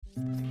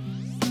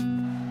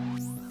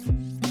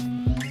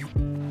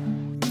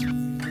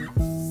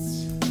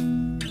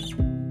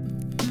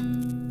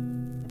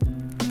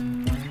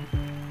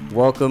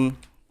Welcome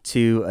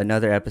to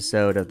another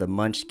episode of the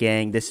Munch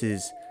Gang. This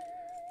is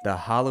the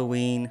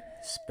Halloween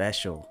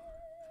special.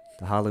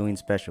 The Halloween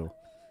special.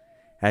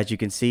 As you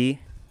can see,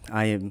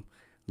 I am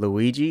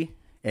Luigi,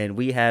 and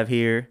we have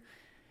here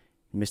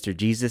Mr.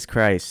 Jesus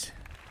Christ.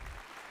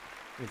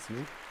 It's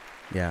me.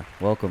 Yeah,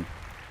 welcome.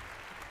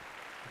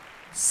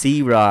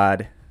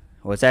 C-Rod.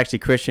 Well, it's actually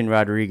Christian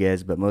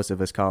Rodriguez, but most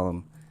of us call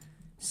him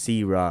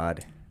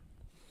C-Rod.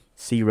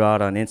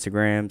 C-Rod on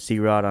Instagram,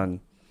 C-Rod on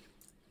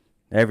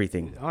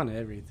everything. On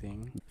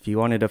everything. If you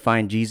wanted to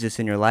find Jesus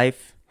in your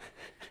life,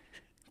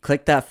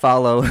 click that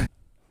follow.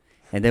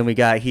 And then we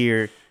got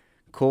here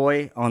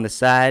Coy on the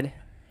side.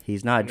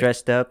 He's not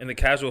dressed up. In the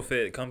casual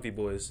fit, comfy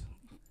boys.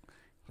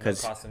 No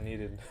costume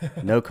needed.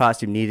 No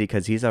costume needed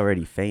because he's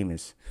already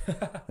famous.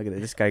 Look at that.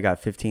 This guy got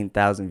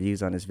 15,000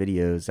 views on his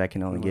videos. I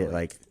can only get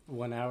like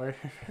 1 hour.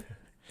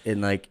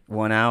 in like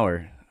 1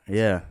 hour.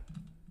 Yeah.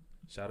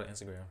 Shout out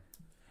Instagram.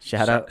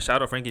 Shout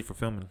out Frankie for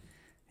filming.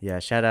 Yeah,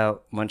 shout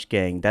out Munch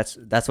Gang. That's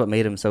what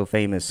made him so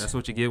famous. That's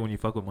what you get when you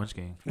fuck with Munch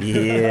Gang.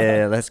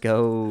 Yeah, let's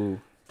go.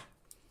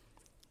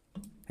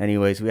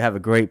 Anyways, we have a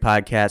great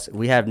podcast.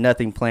 We have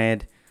nothing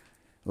planned.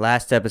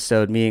 Last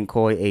episode, me and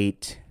Coy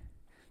ate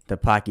the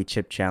Pocky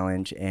Chip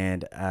Challenge,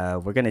 and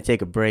we're going to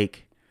take a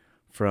break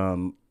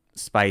from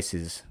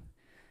spices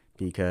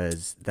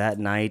because that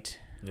night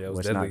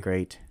was not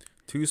great.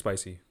 Too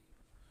spicy.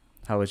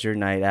 How was your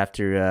night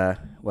after,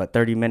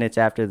 30 minutes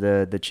after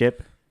the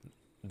chip?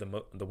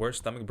 The worst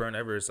stomach burn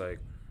ever is like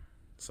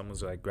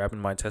someone's like grabbing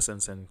my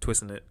intestines and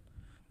twisting it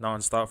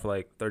nonstop for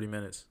like 30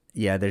 minutes.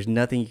 Yeah, there's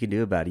nothing you can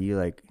do about it.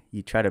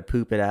 You try to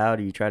poop it out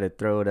or you try to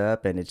throw it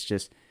up, and it's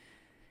just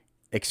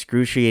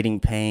excruciating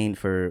pain.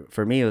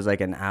 For me, it was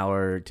like an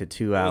hour to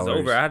 2 hours. It was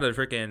over. I had to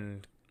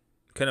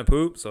couldn't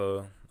poop,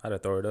 so I had to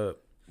throw it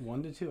up.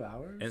 1 to 2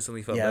 hours?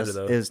 Instantly felt better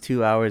though. It was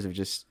 2 hours of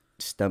just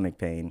stomach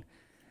pain.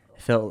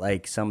 It felt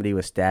like somebody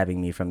was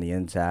stabbing me from the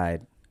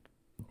inside.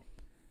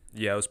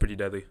 Yeah, it was pretty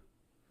deadly.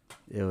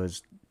 It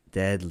was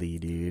deadly,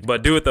 dude.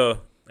 But do it though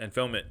and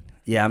film it.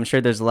 Yeah, I'm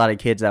sure there's a lot of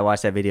kids that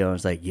watch that video and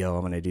it's like, yo,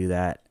 I'm going to do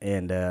that.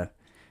 And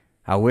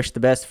I wish the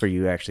best for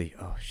you, actually.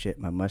 Oh, shit,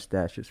 my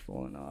mustache is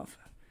falling off.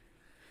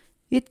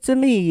 It's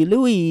me,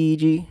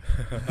 Luigi.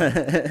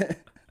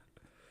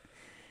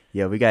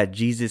 Yeah, we got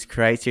Jesus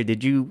Christ here.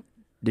 Did you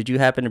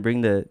happen to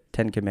bring the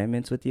 10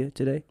 Commandments with you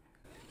today?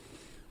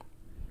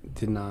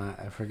 Did not.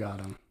 I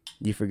forgot them.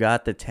 You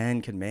forgot the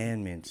 10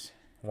 Commandments.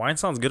 Wine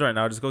sounds good right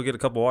now. Just go get a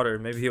cup of water.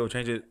 Maybe he'll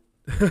change it.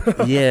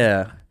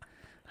 Yeah.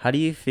 How do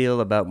you feel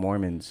about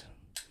Mormons?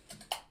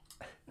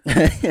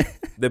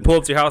 They pull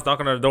up to your house,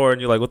 knocking on the door, and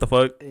you're like, what the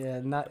fuck?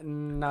 Yeah, not the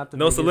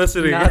No biggest,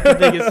 soliciting. Not the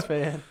biggest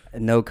fan.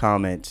 No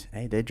comment.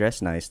 Hey, they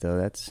dress nice, though.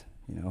 That's,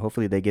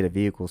 hopefully they get a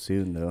vehicle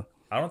soon, though.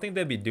 I don't think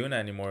they'd be doing that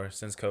anymore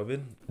since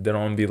COVID. They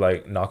don't be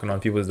like knocking on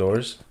people's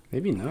doors.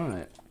 Maybe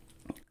not.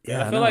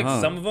 Yeah, I feel like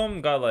some of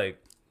them got like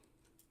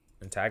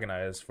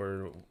antagonized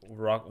for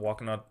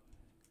walking up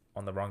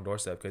on the wrong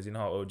doorstep because you know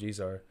how OGs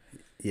are.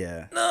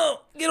 Yeah. No,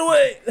 get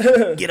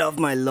away. Get off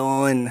my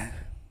lawn.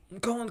 I'm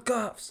calling the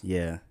cops.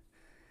 Yeah.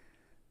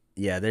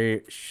 Yeah, I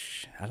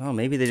don't know,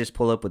 maybe they just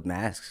pull up with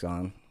masks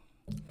on.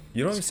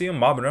 You don't even see them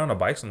mobbing around on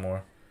bikes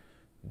anymore.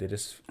 They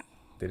just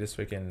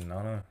freaking, I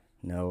don't know.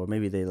 No, or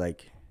maybe they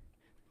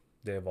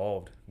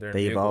evolved.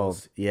 They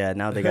evolved. Yeah,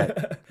 now they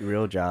got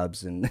real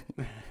jobs and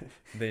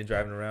they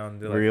driving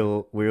around.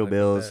 real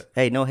bills. Like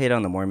hey, no hate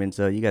on the Mormons,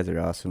 though. You guys are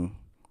awesome.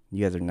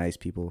 You guys are nice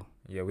people.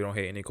 Yeah, we don't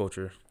hate any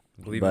culture.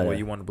 Believe in what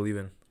you want to believe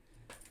in.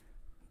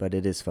 But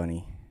it is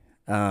funny.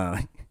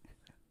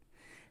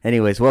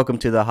 Anyways, welcome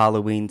to the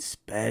Halloween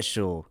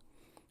special.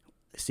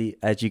 See,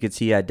 as you can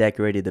see, I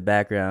decorated the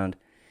background,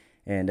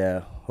 and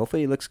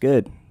hopefully it looks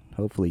good.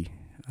 Hopefully.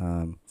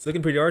 It's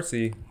looking pretty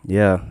artsy.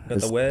 Yeah. Got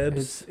the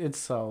webs. It's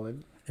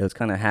solid. It was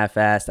kind of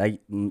half-assed. I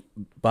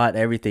bought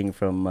everything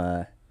from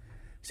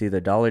it's either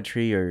Dollar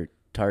Tree or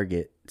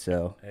Target.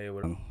 So,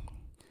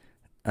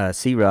 Hey,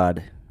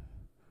 C-Rod,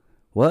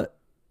 what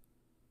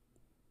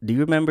do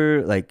you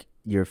remember? Like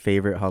your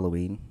favorite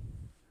Halloween?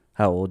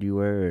 How old you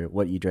were, or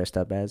what you dressed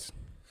up as?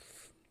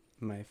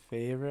 My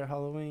favorite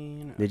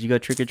Halloween? Did you go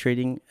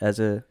trick-or-treating as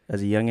a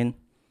youngin'?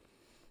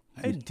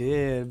 I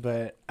did,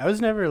 but I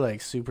was never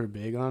like super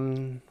big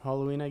on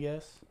Halloween, I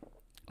guess.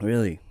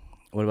 Really?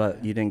 What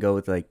about you? Didn't go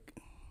with like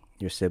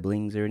your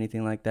siblings or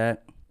anything like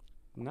that?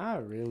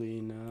 Not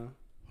really, no.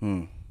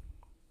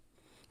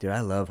 Dude,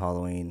 I love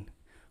Halloween.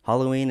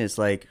 Halloween is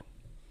like,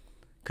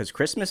 because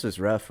Christmas was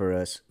rough for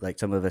us, like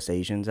some of us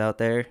Asians out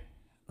there.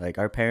 Like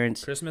our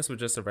parents. Christmas was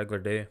just a regular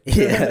day.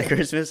 Yeah,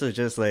 Christmas was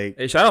just like.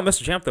 Hey, shout out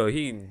Mr. Champ though.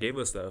 He gave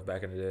us stuff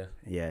back in the day.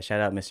 Yeah,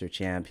 shout out Mr.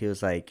 Champ. He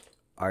was like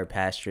our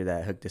pastor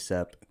that hooked us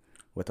up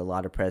with a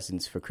lot of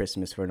presents for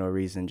Christmas for no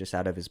reason, just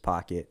out of his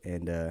pocket.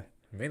 And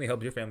mainly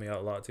helped your family out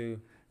a lot too.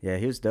 Yeah,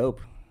 he was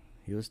dope.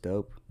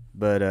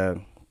 But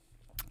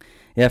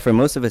yeah, for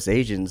most of us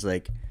Asians,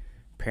 like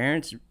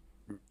parents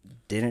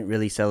didn't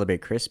really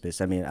celebrate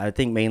Christmas. I mean, I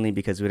think mainly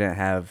because we didn't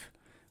have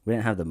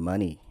the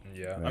money.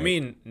 Yeah, right? I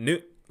mean,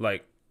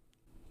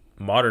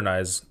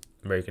 modernized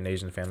American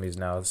Asian families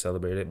now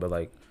celebrate it, but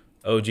like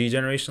OG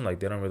generation, like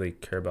they don't really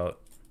care about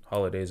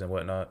holidays and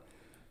whatnot.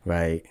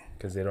 Right.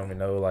 Because they don't even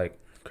know like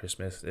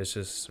Christmas. It's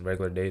just a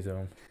regular day to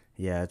them.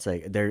 Yeah, it's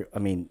like I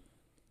mean,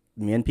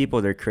 Mian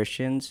people, they're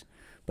Christians,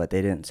 but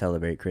they didn't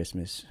celebrate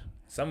Christmas.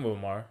 Some of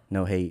them are.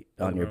 No hate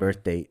on your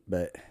birth date,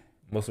 but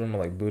most of them are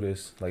like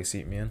Buddhists, like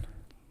Sikh Mian.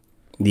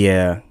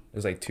 Yeah.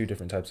 There's like two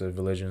different types of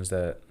religions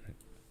that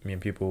Mian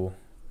people,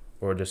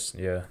 or just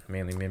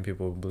mainly Mian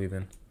people believe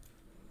in.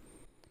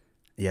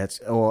 Yeah,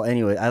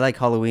 anyway, I like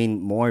Halloween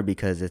more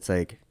because it's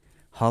like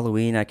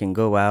Halloween I can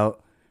go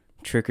out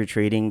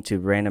trick-or-treating to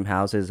random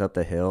houses up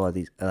the hill at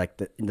these like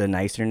the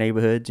nicer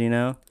neighborhoods, you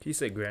know? Can you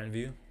say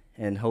Grandview?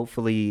 And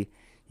hopefully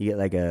you get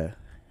like a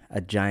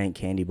giant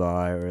candy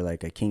bar or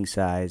like a king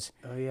size.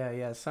 Oh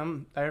yeah.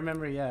 I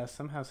remember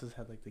some houses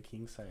had like the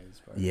king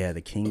size bars. Yeah,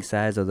 the king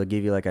size, or they'll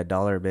give you like a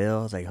dollar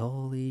bill. It's like,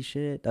 holy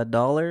shit,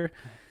 $1?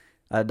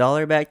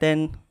 $1 back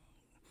then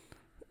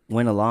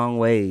went a long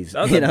ways.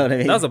 You know what I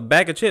mean? That was a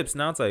bag of chips.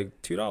 Now it's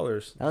like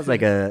 $2.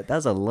 That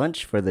was a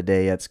lunch for the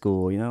day at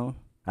school, you know?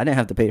 I didn't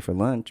have to pay for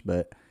lunch,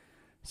 but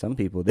some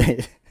people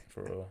did.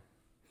 For real.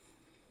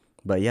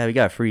 But yeah, we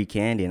got free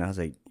candy, and I was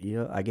like,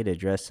 I get to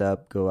dress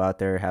up, go out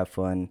there, have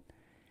fun,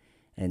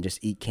 and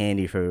just eat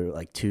candy for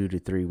like 2 to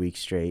 3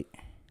 weeks straight.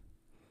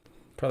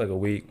 Probably like a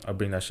week. I'll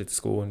bring that shit to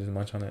school and just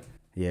munch on it.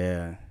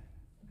 Yeah.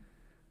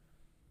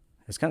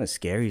 It's kind of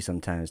scary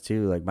sometimes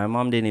too. Like my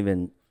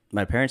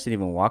parents didn't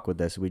even walk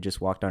with us. We just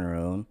walked on our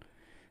own,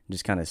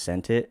 just kind of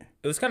sent it.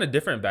 It was kind of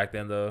different back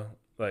then though,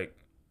 like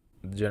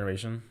the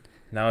generation.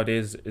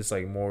 Nowadays it's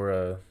like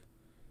more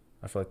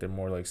I feel like they're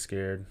more like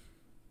scared.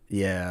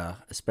 Yeah,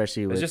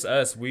 especially with... It's just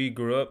us. We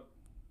grew up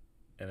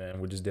and then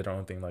we just did our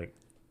own thing. Like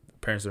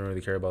parents don't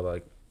really care about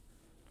like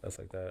us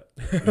like that.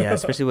 Yeah,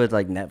 especially with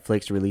like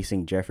Netflix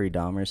releasing Jeffrey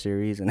Dahmer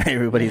series and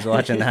everybody's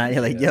watching that.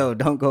 You're like, yo,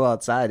 don't go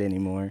outside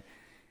anymore.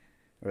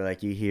 Or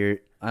like you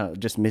hear, I don't know,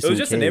 just missing It was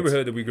just kids. a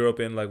neighborhood that we grew up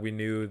in. Like we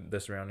knew the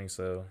surroundings,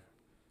 so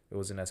it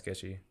wasn't that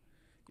sketchy.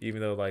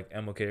 Even though like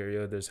MLK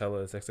area, there's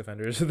hella sex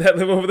offenders that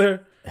live over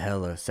there.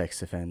 Hella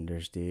sex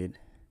offenders, dude.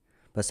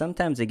 But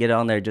sometimes they get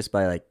on there just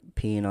by like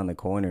peeing on the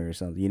corner or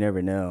something. You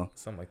never know.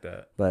 Something like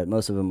that. But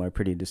most of them are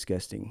pretty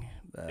disgusting.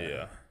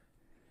 Yeah.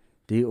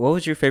 What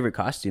was your favorite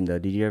costume though?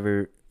 Did you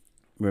ever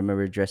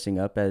remember dressing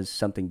up as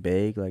something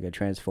big, like a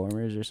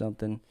Transformers or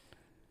something?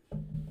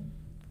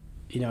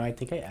 I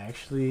think I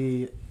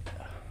actually,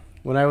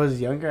 when I was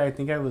younger, I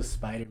think I was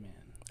Spider-Man.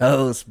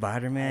 Oh,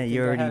 Spider-Man!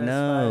 You already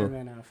know.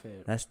 Spider-Man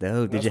outfit. That's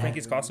dope. Did you have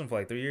Frankie's costume for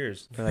like 3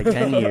 years? For like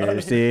 10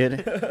 years,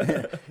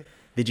 dude.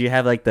 Did you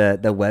have like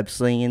the web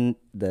slinging,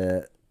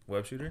 the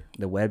web shooter?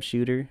 The web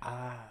shooter?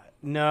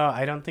 No,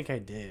 I don't think I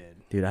did.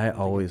 Dude, I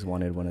always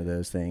wanted one of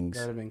those things.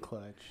 That would have been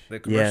clutch.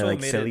 Yeah,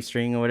 like silly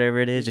string or whatever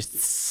it is.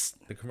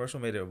 Just the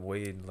commercial made it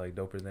way like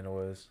doper than it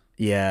was.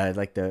 Yeah,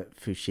 like the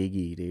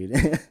fushigi,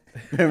 dude.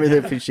 Remember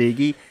the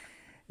fushigi?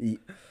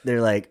 They're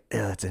like,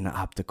 it's an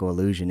optical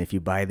illusion. If you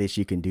buy this,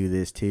 you can do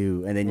this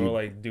too. And then we're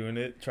like doing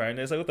it, trying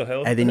it. It's like, what the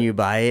hell? And then you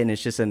buy it, and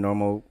it's just a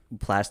normal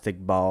plastic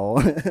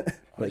ball,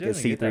 like a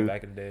see-through.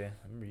 Back in the day,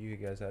 I remember you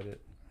guys had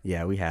it.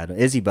 Yeah, we had it.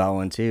 Izzy bought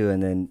one too,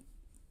 and then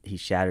he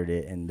shattered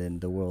it, and then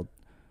the world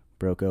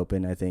broke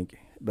open, I think.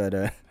 But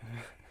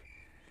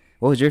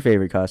what was your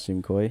favorite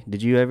costume, Coy?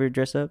 Did you ever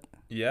dress up?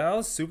 Yeah, I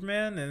was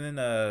Superman, and then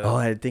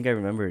I think I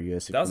remember you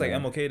as Superman. That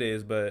was like MLK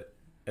days, but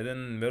and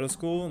then middle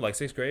school, like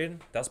 6th grade,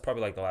 that's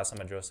probably like the last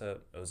time I dressed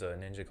up. It was a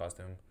ninja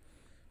costume.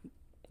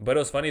 But it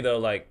was funny though,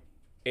 like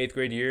 8th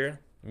grade year,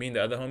 me and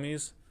the other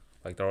homies,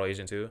 like they're all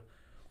Asian too,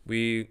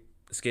 we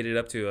skated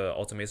up to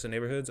Alta Mesa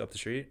neighborhoods up the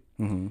street,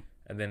 and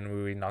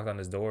then we knocked on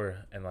this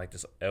door, and like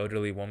this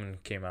elderly woman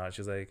came out.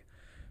 She was like,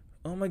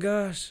 "Oh my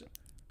gosh,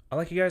 I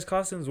like you guys'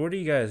 costumes. What are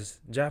you guys,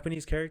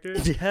 Japanese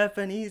characters?"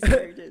 Japanese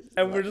characters.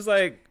 And we're just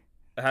like,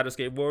 had our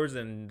skateboards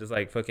and just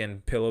like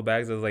fucking pillow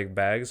bags as like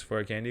bags for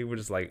our candy. We're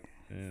just like,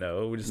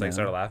 no. We just like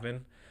started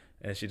laughing,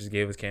 and she just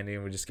gave us candy,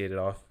 and we just skated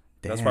off.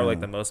 Damn. That's probably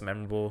like the most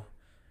memorable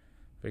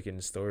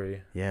freaking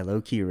story. Yeah, low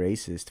key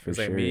racist for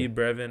sure. It's like me,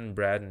 Brevin,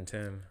 Brad, and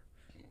Tim,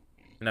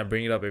 and I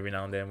bring it up every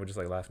now and then. We're just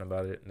like laughing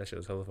about it. And that shit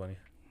was hella funny.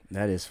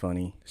 That is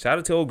funny. Shout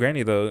out to old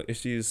Granny though, if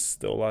she's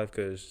still alive,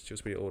 because she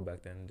was pretty old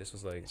back then. This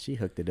was like she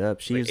hooked it up.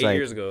 She was 8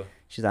 years ago.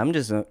 She's like, I'm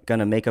just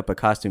gonna make up a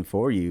costume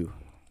for you.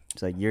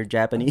 It's like, you're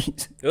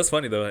Japanese. It was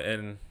funny though,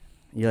 and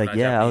you're like,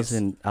 yeah,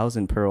 Japanese. I was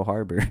in Pearl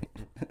Harbor.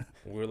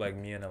 We were like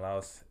me and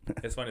Laos.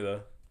 It's funny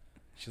though.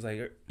 She's like,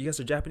 you guys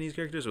are Japanese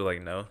characters? We're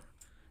like, no,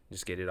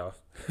 just skated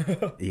off.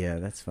 Yeah,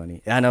 that's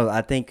funny. I know.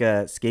 I think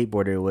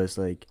skateboarder was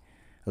like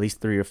at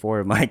least 3 or 4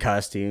 of my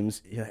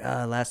costumes. You're like,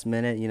 last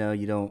minute,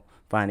 you don't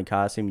find a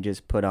costume. You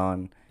just put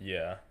on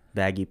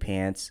baggy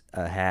pants,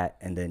 a hat,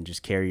 and then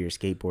just carry your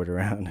skateboard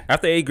around.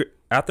 After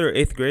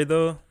 8th grade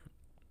though,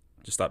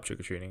 just stopped trick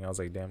or treating. I was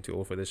like, damn, too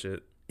old for this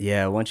shit.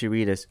 Yeah, once you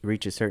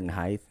reach a certain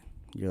height,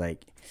 you're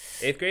like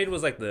 8th grade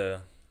was like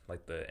the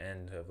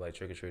end of like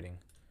trick or treating.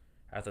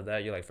 After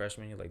that, you're like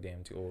freshman. You're like,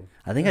 damn, too old.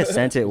 I think I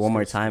sent it one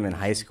more time in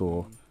high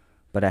school,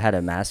 but I had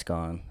a mask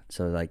on,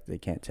 so like they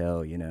can't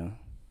tell,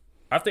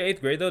 After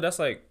 8th grade though, that's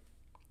like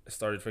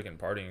started freaking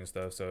partying and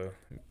stuff. So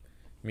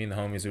Me and the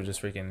homies would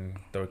just freaking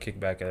throw a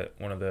kickback at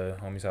one of the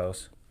homies'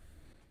 house.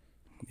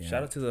 Yeah.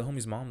 Shout out to the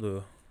homie's mom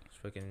though.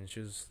 She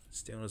was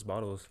stealing his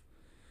bottles.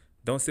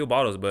 Don't steal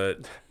bottles,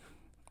 but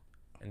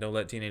and don't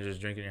let teenagers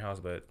drink in your house.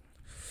 But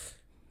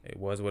it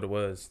was what it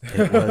was.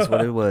 It was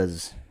what it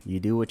was. You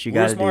do what you We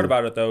were gotta do. smart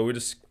about it though. We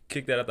just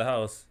kicked that at the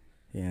house.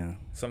 Yeah.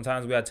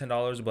 Sometimes we had $10.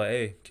 Be like,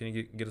 hey, can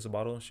you get us a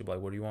bottle? She'd be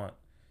like, what do you want?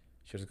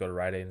 She'll just go to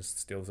Rite Aid and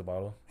steal us a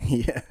bottle.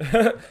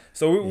 Yeah.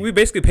 So we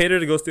basically paid her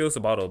to go steal us a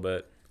bottle.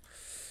 But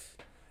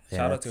Yeah,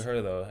 shout out to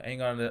her though.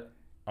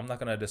 I'm not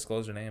gonna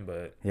disclose her name,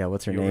 but Yeah,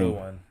 what's her your name? real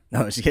one.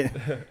 No, just kidding.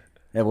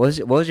 Yeah,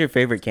 what was your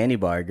favorite candy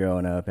bar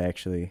growing up,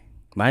 actually?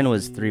 Mine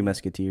was Three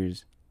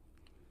Musketeers.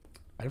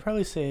 I'd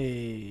probably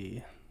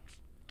say,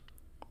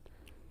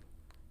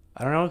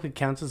 I don't know if it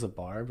counts as a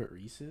bar, but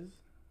Reese's.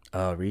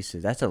 Oh,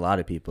 Reese's. That's a lot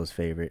of people's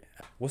favorite.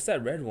 What's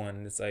that red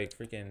one? It's like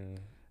freaking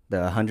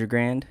The 100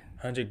 grand?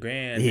 100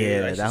 grand. Yeah, dude.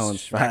 I that used to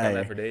one's smack on fire.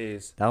 that for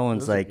days. That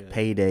one's Those are like good.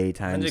 payday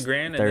times 100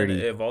 grand 30. and then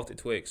it evolved to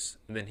Twix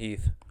and then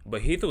Heath.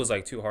 But Heath was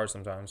like too hard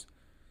sometimes.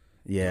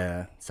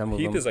 Yeah, some of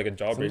Heath them. is like a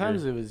jawbreaker.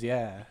 Sometimes it was,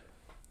 yeah.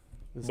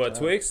 It's But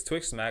tough.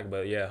 Twix smack.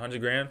 But yeah, 100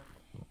 grand.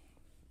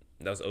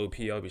 That was OP.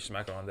 I'll be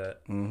smacking on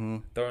that. Mm-hmm.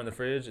 Throw it in the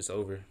fridge. It's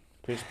over.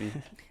 Crispy.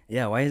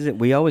 Yeah, why is it?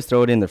 We always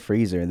throw it in the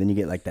freezer, and then you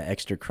get like the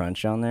extra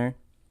crunch on there.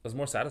 It was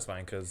more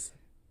satisfying because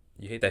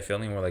you hate that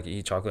feeling where like you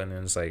eat chocolate and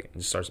then it's like it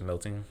just starts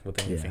melting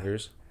within your Yeah.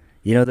 fingers.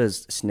 You know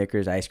those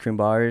Snickers ice cream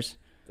bars?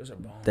 Those are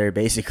bomb. They're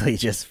basically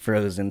just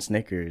frozen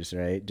Snickers,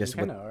 right? Just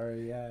They with, kind of are,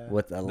 yeah.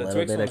 with a The little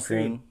Twix bit of ones, too.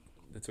 cream.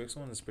 The Twix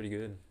one is pretty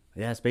good.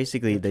 Yeah, it's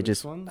basically The they're Twix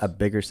just ones? a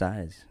bigger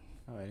size.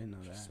 Oh, I didn't know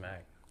that.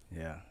 Smack.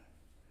 Yeah.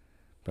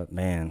 But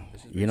man,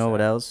 This is you pretty know what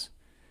sad. else?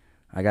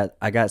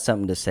 I got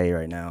something to say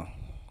right now.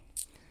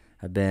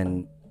 I've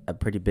been a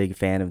pretty big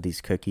fan of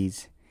these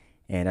cookies,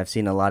 and I've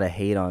seen a lot of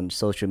hate on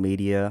social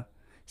media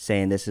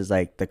saying this is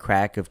like the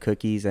crack of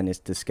cookies and it's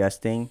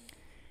disgusting.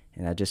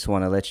 And I just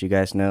want to let you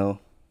guys know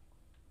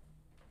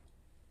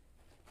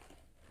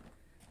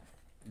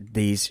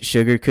these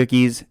sugar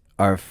cookies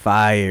are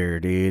fire,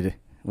 dude.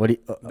 What do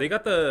you,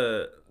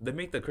 They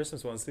make the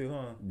Christmas ones too,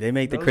 huh? they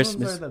make the Those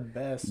Christmas ones are the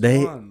best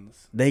they-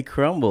 ones. they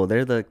crumble.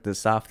 They're the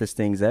softest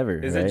things ever.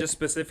 Is right? it just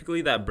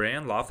specifically that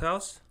brand, Loft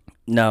House?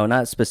 No,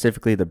 not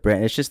specifically the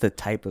brand. It's just the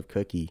type of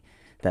cookie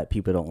that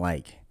people don't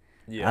like.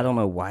 Yeah. I don't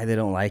know why they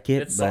don't like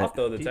it. It's but soft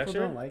though, the People texture.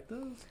 don't like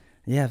those?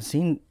 Yeah, I've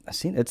seen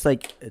it's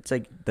like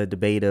the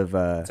debate of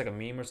It's like a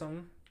meme or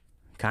something.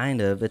 kind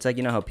of. It's like,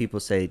 you know how people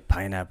say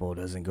pineapple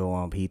doesn't go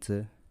on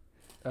pizza?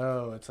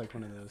 Oh, it's like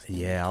one of those.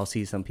 Yeah, I'll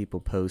see some people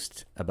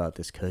post about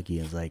this cookie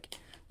and it's like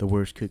the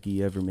worst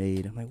cookie ever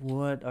made. I'm like,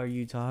 what are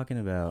you talking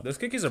about? Those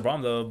cookies are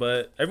bomb though,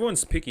 but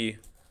everyone's picky.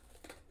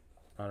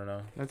 I don't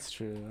know. That's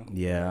true.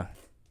 Yeah.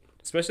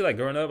 Especially like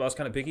growing up, I was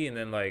kind of picky, and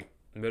then like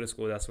in middle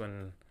school, that's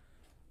when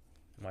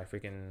my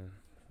freaking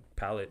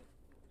palate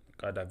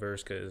got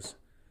diverse because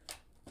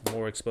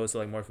more exposed to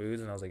like more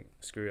foods, and I was like,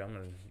 screw it,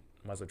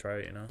 might as well try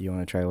it, you know. Do you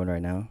want to try one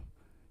right now?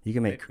 You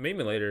can make.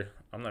 Maybe later.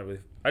 I'm not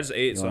really. I just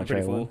ate, You so wanna I'm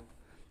pretty try full. one?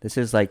 This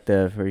is like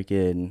the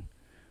freaking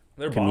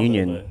They're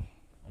communion. Bomb, though,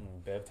 but I'm in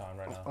bed time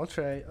right now. I'll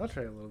try a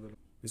little bit.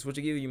 This is what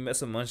you get when you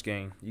mess up Munch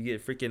Gang. You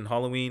get freaking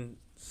Halloween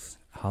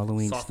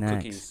Halloween soft snacks.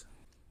 cookies.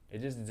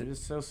 It just They're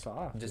just so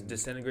soft. just dude.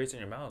 disintegrates in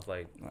your mouth.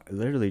 Like It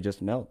literally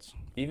just melts.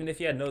 even if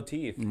you had no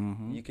teeth,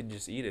 Mhm. you could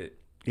just eat it.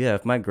 Yeah,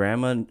 if my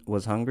grandma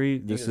was hungry,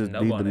 this just would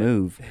nub be on the it.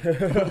 move.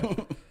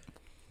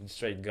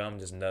 Straight gum,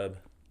 just nub.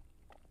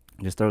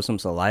 Just throw some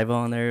saliva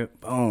on there.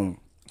 Boom.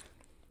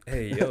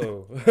 Hey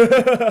yo,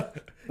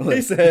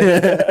 he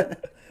said.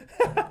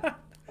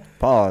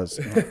 Pause.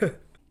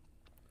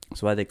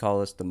 That's why they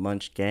call us the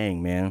Munch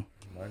Gang, man.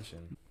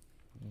 Munching.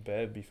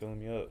 Bed be filling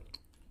me up.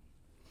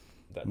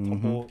 That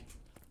Mhm.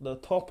 the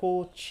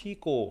Topo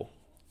Chico.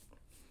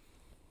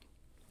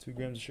 2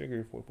 grams of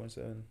sugar,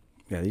 4.7.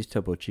 Yeah, these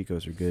Topo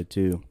Chicos are good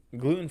too.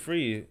 Gluten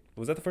free.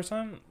 Was that the first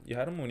time you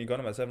had them when you got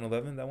them at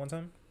 7-Eleven that one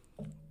time?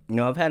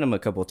 No, I've had them a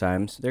couple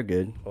times. They're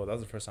good. Oh, that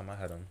was the first time I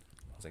had them.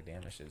 I was like,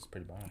 damn, that shit's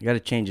pretty bomb. You got to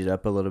change it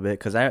up a little bit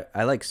because I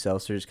like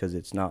seltzers because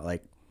it's not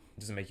like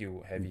Doesn't make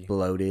you heavy.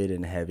 bloated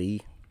and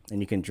heavy. And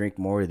you can drink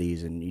more of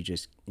these and you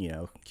just,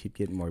 keep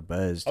getting more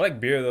buzzed. I like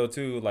beer though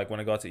too. Like when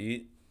I go out to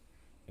eat,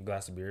 a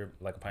glass of beer,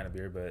 like a pint of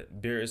beer.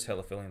 But beer is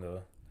hella filling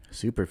though.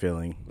 Super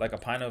filling. Like a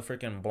pint of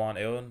freaking blonde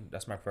ale,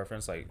 that's my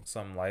preference. Like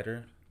something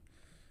lighter.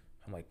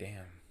 I'm like,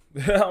 damn,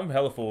 I'm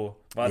hella full.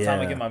 By the time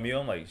I Yeah. get my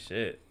meal, I'm like,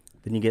 shit.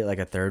 Then you get like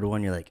a third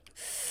one. You're like,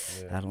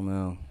 Yeah. I don't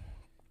know.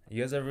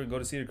 You guys ever go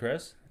to Cedar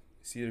Crest?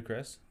 Cedar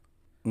Crest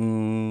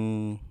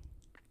Mm,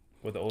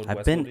 with the old. I've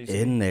Westwood been DC?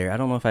 in there. I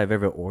don't know if I've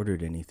ever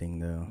ordered anything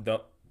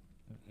though.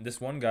 This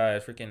one guy,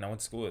 freaking, I went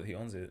to school with. He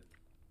owns it.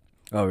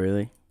 Oh,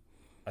 really?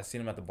 I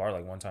seen him at the bar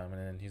like one time, and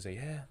then he's like,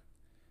 "Yeah,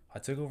 I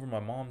took over my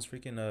mom's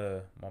freaking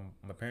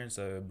my parents'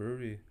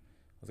 brewery." I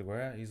was like,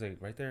 "Where at?" He's like,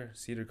 "Right there,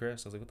 Cedar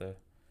Crest." I was like, "What the?"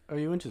 Oh,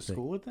 you went to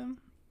school with them?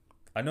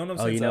 I known him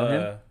Oh, since you know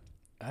him?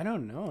 I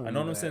don't know. I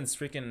known him since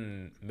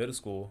freaking middle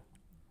school,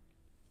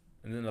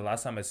 and then the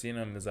last time I seen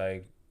him is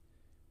like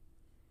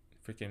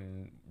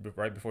freaking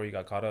right before he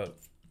got caught up.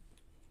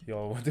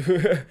 Y'all went to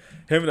him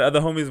and the other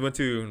homies went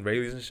to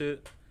Rayleigh's and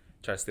shit.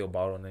 Tried to steal a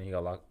bottle and then he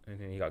got locked and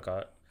then he got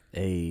caught.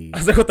 Hey, I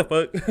was like, what the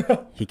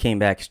fuck? he came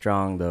back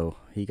strong though.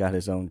 He got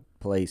his own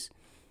place.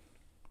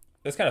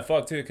 It's kind of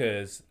fucked too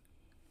because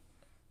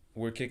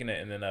we're kicking it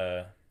and then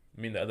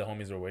me and the other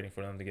homies were waiting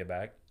for them to get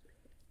back.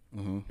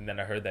 Mm-hmm. And then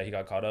I heard that he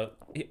got caught up.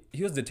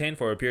 He was detained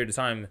for a period of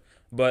time,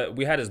 but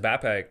we had his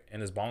backpack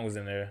and his bong was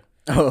in there.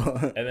 Oh.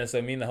 And then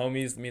so me and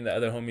the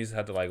other homies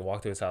had to like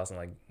walk to his house and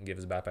like give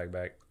his backpack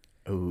back.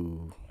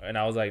 Ooh. And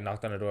I was like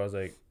knocked on the door. I was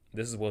like,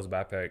 "This is Will's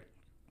backpack."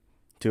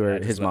 To her,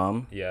 And I his just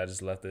mom. Yeah, I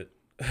just left it.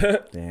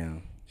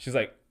 Damn. She's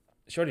like,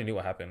 she already knew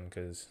what happened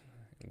because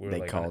we were They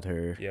like called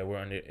her. Yeah, we're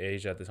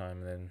underage at the time,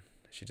 and then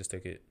she just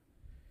took it.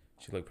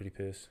 She looked pretty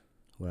pissed.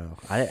 Wow.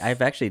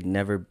 I've actually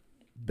never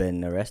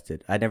been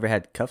arrested. I never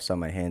had cuffs on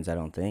my hands, I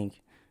don't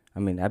think. I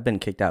mean, I've been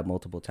kicked out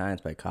multiple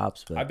times by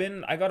cops, but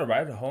I got a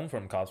ride home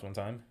from cops one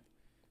time.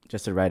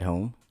 just a ride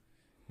home.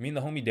 Me and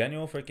the homie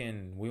Daniel,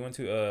 we went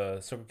to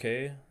Circle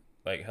K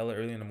like hella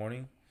early in the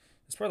morning.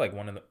 It's probably like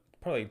 1 in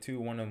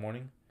the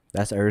morning.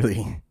 That's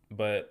early.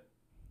 But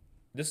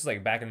this is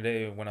like back in the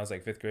day when I was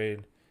like 5th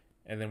grade,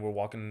 and then we're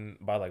walking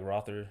by like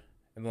Rother,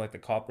 and then like the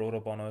cop rolled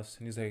up on us,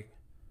 and he's like,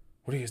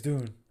 "What are you guys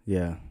doing?"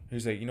 Yeah. And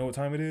he's like, "You know what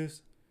time it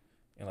is?"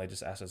 And like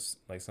just asked us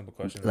like simple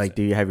questions. Like,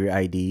 do you have your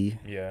ID?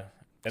 Yeah.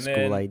 And School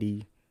then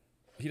ID?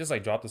 he just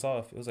like dropped us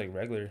off. It was like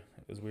regular.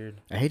 It was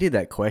weird. I hated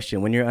that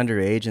question. When you're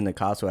underage and the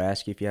cops will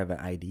ask you if you have an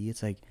ID,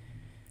 it's like,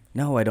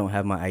 no, I don't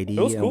have my ID.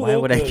 It was And cool, why though,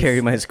 would I 'cause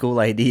carry my school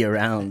ID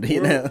around?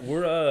 You know?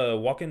 We're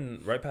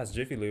walking right past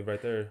Jiffy Lube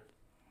right there,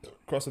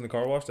 crossing the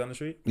car wash down the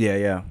street, Yeah,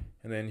 yeah.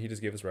 and then he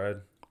just gave us a ride.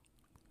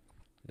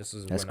 This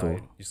is That's when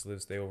cool. I used to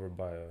stay over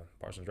by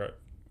Parsons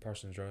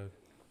Drive.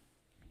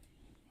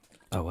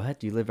 Oh, what?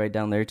 Do you live right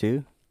down there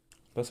too?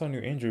 That's how I knew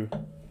Andrew.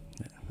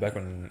 Back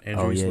when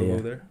Andrew used yeah, to live yeah.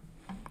 over there.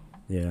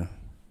 Yeah.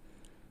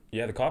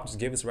 Yeah, the cop just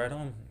gave us a ride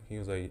home. He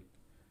was like,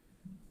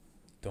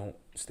 "Don't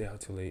stay out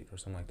too late" or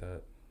something like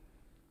that.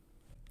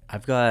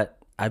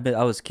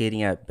 I was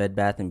skating at Bed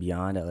Bath and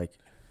Beyond at like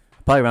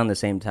probably around the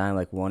same time,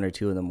 like 1 or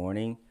 2 in the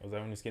morning. Was that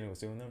when you skating with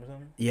Sue and them or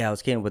something? Yeah, I was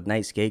skating with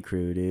Night Skate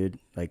Crew, dude.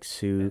 Like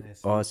Sue.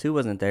 NSC. Oh, Sue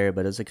wasn't there,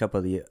 but it was a couple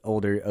of the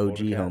older OG Older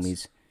cats.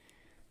 homies.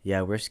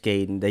 Yeah, we're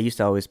skating. They used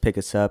to always pick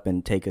us up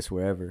and take us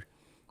wherever.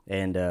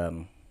 And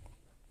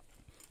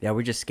yeah,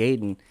 we're just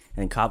skating,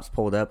 and cops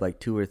pulled up, like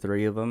 2 or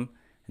 3 of them,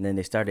 and then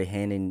they started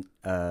handing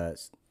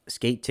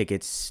skate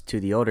tickets to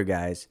the older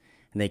guys,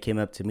 and they came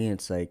up to me and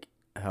it's like,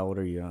 "How old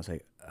are you?" And I was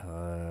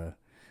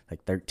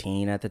like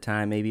 13 at the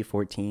time, maybe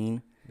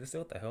 14. This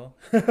what the hell?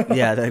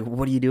 Yeah, they're like,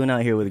 "What are you doing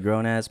out here with a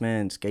grown ass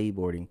man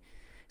skateboarding?"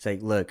 It's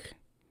like, "Look,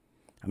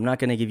 I'm not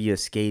gonna give you a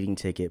skating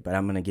ticket, but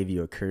I'm gonna give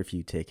you a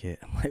curfew ticket."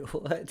 I'm like,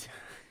 "What?"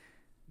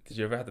 Did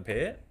you ever have to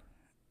pay it?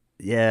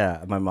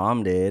 Yeah, my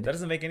mom did. That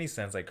doesn't make any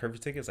sense. Like curfew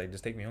tickets, like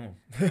just take me home.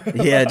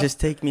 Yeah, just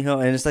take me home.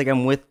 And it's like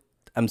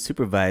I'm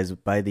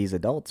supervised by these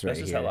adults right That's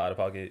just here. hella out of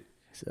pocket.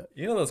 So,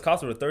 You know those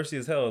cops were thirsty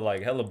as hell.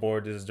 Like hella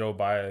bored, just drove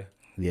by.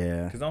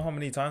 yeah, Cause know how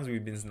many times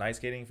we've been night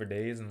skating for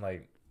days and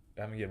like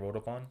having to get rolled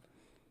up on.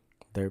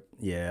 they're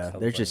hella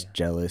they're just funny.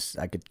 jealous.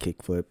 I could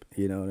kickflip.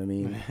 You know what I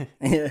mean?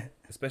 Yeah,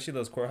 Especially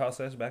those courthouse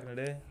sets back in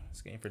the day,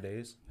 skating for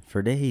days.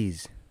 for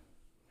days.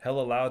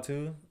 Hella loud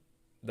too.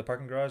 The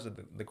parking garage,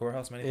 the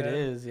courthouse many It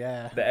is,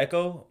 yeah. The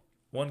echo,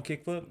 one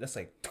kickflip, that's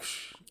like.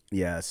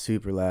 Yeah,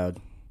 super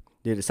loud,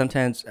 dude.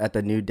 Sometimes at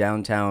the new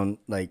downtown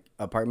like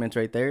apartments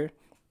right there,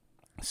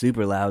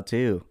 super loud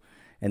too,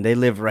 and they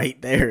live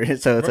right there.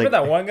 So it's Remember like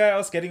that one guy I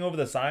was skating over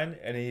the sign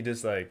and he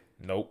just like,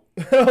 nope.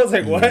 I was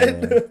like, what?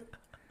 Yeah.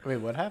 Wait,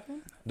 what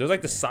happened? There's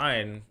like the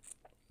sign,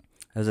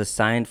 There's a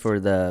sign for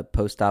the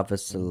post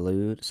office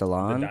the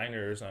salon.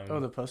 diner or something. Oh,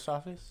 the post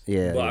office?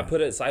 Yeah, Well, I yeah. put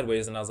it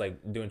sideways and I was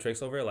like doing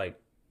tricks over it, like,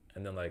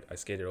 and then like I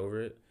skated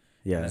over it.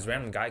 And Yeah. this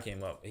random guy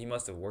came up. He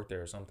must have worked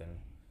there or something.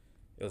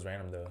 It was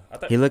random though. I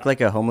thought He looked like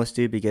a homeless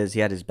dude because he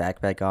had his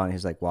backpack on. He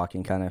was like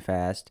walking kind of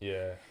fast.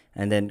 Yeah,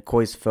 And then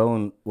Koi's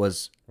phone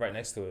was right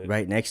next to it.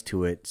 right next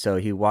to it. So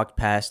he walked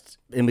past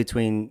in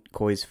between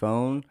Koi's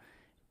phone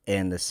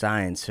and the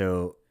sign.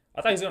 So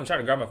I thought he was gonna try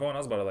to grab my phone. I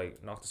was about to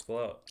like knock this fool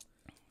out.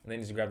 And then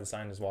he just grabbed the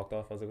sign and just walked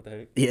off. I was like, what the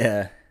heck?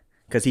 yeah,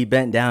 because he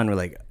bent down.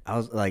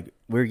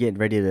 We're getting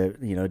ready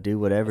to do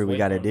whatever we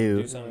got to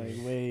do. Like,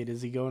 wait,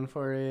 is he going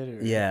for it?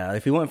 Or? Yeah,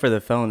 if he went for the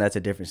phone, that's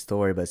a different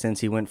story. But since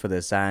he went for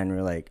the sign,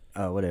 we're like,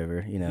 oh,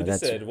 whatever. He That's just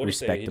said, what did he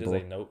say? He just respectable.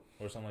 like nope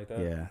or something like that.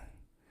 Yeah,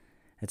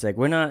 it's like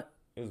we're not.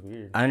 It was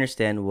weird. I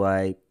understand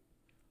why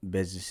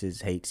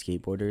businesses hate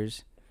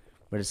skateboarders,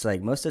 but it's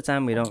like most of the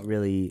time we don't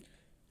really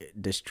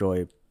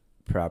destroy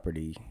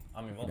property.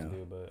 I mean, most No.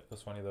 do, but it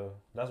was funny though.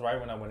 That's right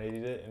when I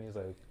 180'd it, and he's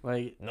like,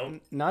 Like,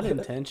 Nope. not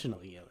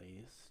intentionally, at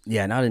least.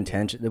 Yeah, not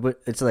intentional,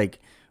 but it's like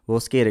we'll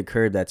skate a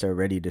curb that's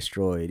already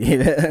destroyed. You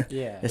know?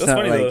 Yeah. It's That's not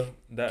funny like- though.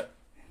 That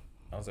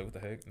I was like, what the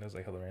heck? And it was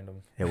like hella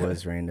random. It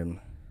was random,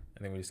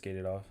 And then we just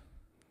skated off.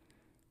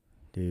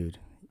 dude.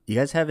 You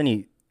guys have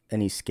any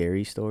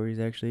scary stories?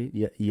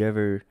 Actually, you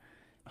ever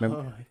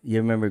Oh, you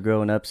remember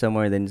growing up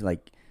somewhere, then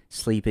like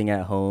sleeping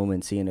at home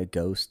and seeing a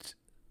ghost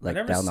like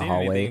never down the seen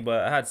hallway. anything,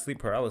 but I had sleep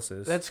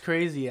paralysis. That's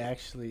crazy,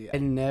 actually. I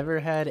never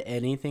had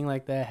anything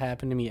like that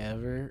happen to me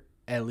ever.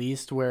 At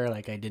least where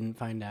like I didn't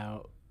find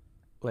out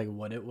like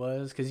what it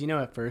was, because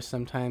at first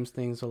sometimes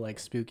things will like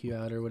spook you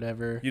out or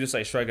whatever. You just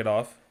like shrug it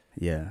off.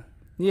 Yeah.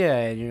 Yeah,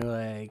 and you're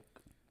like,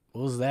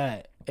 what was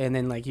that? And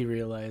then like you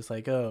realize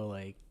like, oh,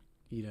 like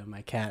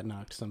my cat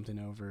knocked something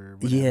over. Or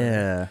whatever.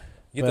 Yeah.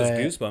 You get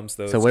those goosebumps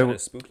though. So it's where- kind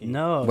of spooky.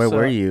 No, Where so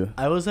were you?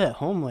 I was at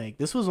home. Like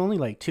this was only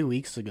like 2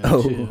 weeks ago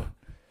Oh. too.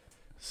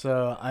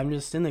 So I'm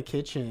just in the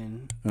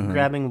kitchen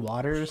grabbing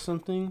water or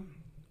something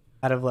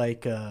out of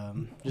like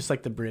just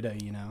like the Brita,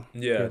 Yeah,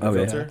 the Oh,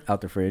 yeah. filter.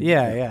 Out the fridge.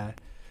 Yeah.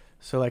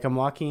 So like I'm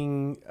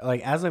walking,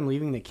 like as I'm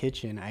leaving the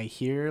kitchen, I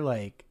hear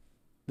like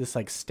this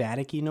like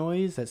staticky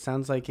noise that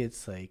sounds like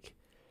it's like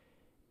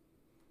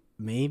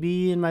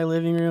maybe in my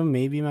living room,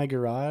 maybe my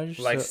garage.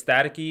 Like So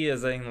staticky,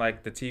 as in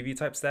like the TV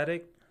type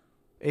static.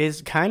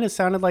 it kind of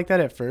sounded like that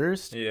at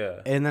first.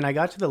 Yeah. And then I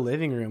got to the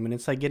living room and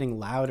it's like getting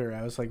louder.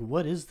 I was like,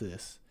 what is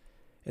this?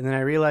 And then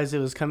I realized it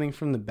was coming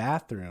from the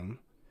bathroom.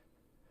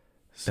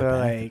 So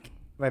like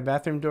my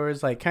bathroom door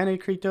is like kind of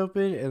creaked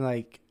open, and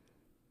like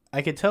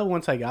I could tell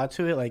once I got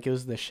to it, like it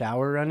was the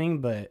shower running,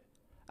 but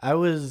I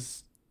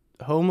was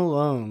home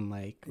alone.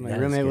 Like my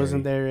That's roommate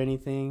wasn't scary. there or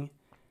anything.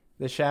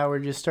 The shower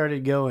just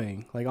started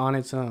going like on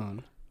its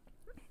own.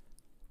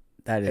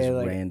 That is And,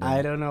 like, random.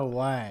 I don't know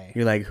why.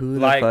 You're like, who the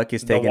Like fuck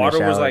is taking the water a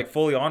shower? was like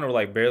fully on or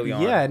like barely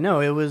on. Yeah,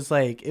 no, it was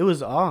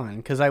on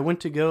because I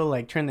went to go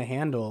like turn the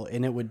handle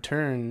and it would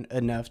turn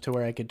enough to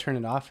where I could turn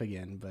it off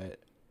again. But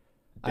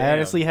I Damn.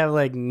 honestly have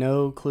like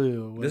no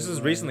clue. what This it is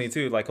was. recently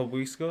too, like a couple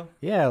weeks ago.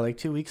 Yeah, like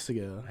 2 weeks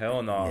ago.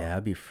 Hell no. Yeah,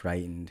 I'd be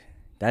frightened.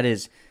 That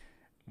is.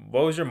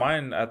 What was your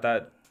mind at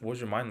that? What was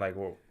your mind like?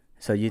 Well,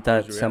 So you How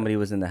thought was your somebody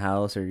was in the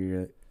house, or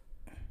you're?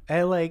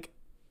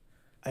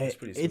 That's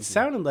pretty spooky. It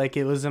sounded like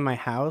it was in my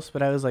house,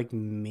 but I was like,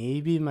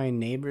 maybe my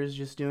neighbor's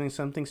just doing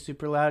something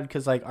super loud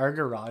because like our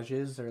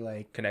garages are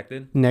like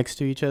connected. next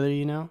to each other,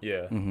 Yeah.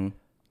 Mm-hmm.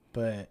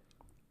 But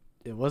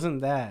it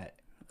wasn't that.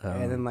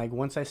 And then like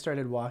once I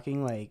started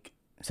walking, like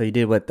So you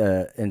did what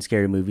the in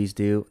scary movies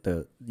do.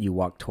 You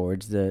walk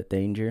towards the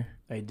danger.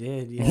 I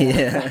did, yeah.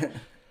 Yeah.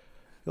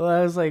 Well,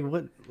 I was like,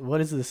 what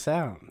is the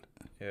sound?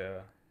 Yeah.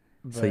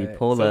 So you But,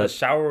 pull So the up.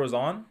 shower was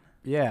on.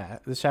 yeah,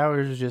 the shower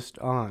was just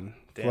on,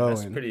 Damn,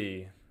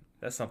 flowing.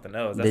 that's something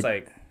else. That's Did-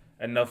 like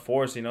enough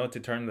force, to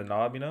turn the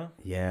knob,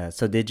 Yeah.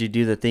 So did you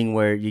do the thing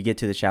where you get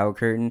to the shower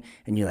curtain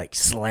and you like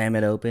slam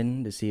it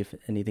open to see if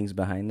anything's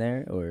behind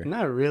there, or?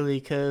 Not really,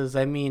 because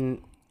I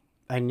mean,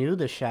 I knew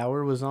the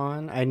shower was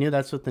on. I knew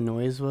that's what the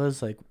noise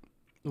was. Like,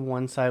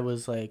 once I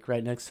was like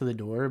right next to the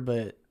door,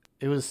 but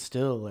it was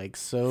still like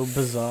so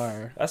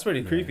bizarre. That's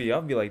pretty creepy.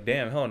 I'll be like,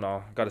 damn, hell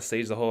no. Got to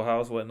sage the whole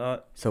house,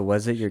 whatnot. So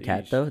was it your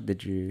cat Sheesh. though?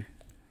 Did you?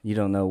 You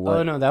don't know what?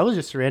 Oh no, that was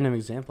just a random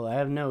example. I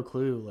have no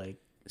clue. Like,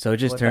 So it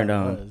just what turned that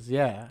on. was.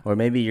 Yeah. Or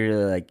maybe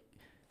you're like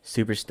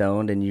super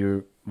stoned and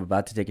you're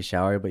about to take a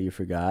shower, but you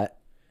forgot.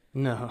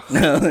 No.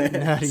 No.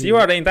 Not See, even-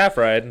 Rod ain't that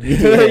fried.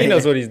 Yeah. He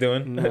knows what he's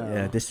doing. No.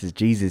 Yeah, this is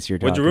Jesus you're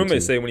What'd talking your roommate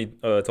to. say when he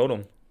told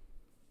him?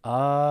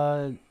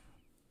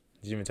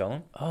 Did you even tell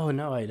him? Oh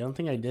no, I don't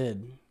think I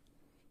did.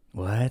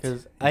 What?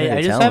 Because You better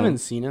I just tell haven't him.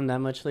 seen him that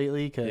much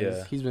lately because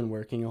Yeah. he's been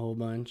working a whole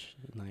bunch.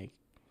 And like,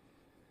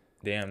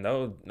 Damn, that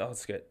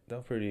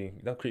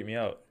would creep me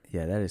out.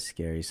 Yeah, that is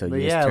scary. So But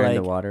you yeah, just turned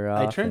the like, water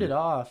off. I turned and- it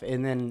off,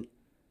 and then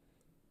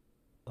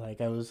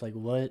like I was like,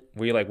 what?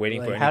 Were you like waiting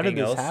for Like, anything how did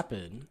this else?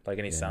 happen? Like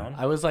any Yeah. sound?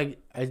 I was like,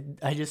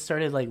 I just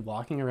started like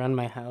walking around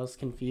my house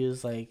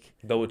confused, like,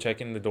 Double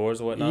checking the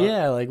doors or whatnot?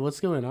 yeah, like what's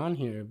going on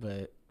here?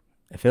 But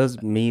If it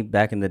was me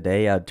back in the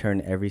day, I'd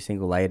turn every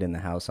single light in the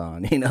house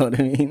on. You know what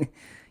I mean?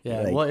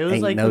 yeah, Like, well, it was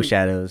ain't like no when-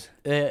 shadows.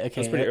 okay, It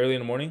was pretty early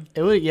in the morning?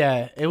 It was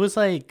it was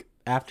like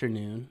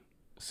afternoon,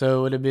 so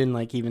it would have been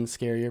like even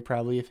scarier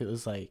probably if it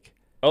was like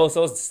Oh,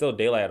 so it's still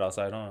daylight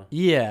outside, huh?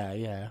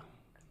 yeah.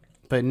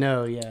 But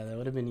no, yeah, that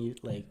would have been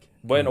like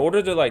But in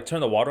order to like turn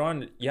the water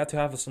on, you have to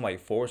have some like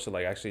force to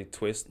like actually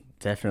twist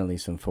Definitely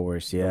some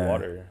force. the Yeah.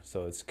 water.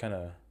 So it's kind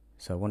of...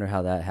 So I wonder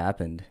how that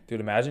happened Dude,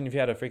 imagine if you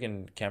had a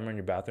freaking camera in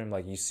your bathroom,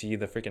 like you see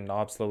the freaking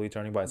knob slowly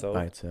turning by itself.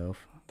 by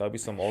itself. That'd be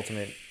some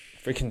ultimate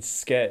freaking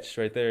sketch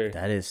right there.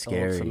 That is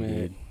scary, Ultimate.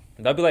 dude.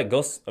 That'd be like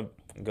Ghost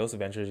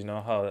Adventures, you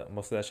know how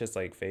most of that shit's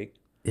like fake.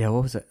 Yeah,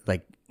 what was it?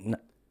 Like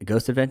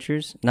Ghost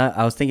Adventures? No,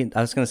 I was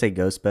gonna say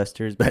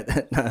Ghostbusters,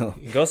 but no.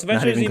 Ghost Not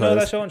Adventures, even you know that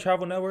close. show on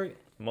Travel Network?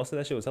 Most of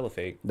that shit was hella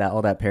fake.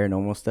 All that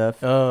paranormal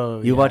stuff.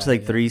 oh You watch yeah,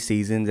 like yeah. 3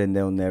 seasons and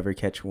they'll never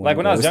catch one. Like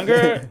when I was ghost.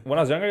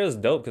 younger, it was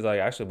dope because like,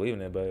 I actually believe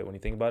in it. But when you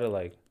think about it,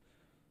 like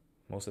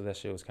most of that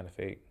shit was kind of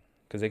fake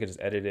because they could just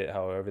edit it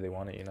however they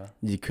want it, you know.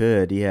 You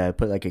could, yeah,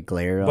 put like a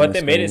glare on. But the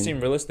they made it screen.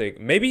 seem realistic.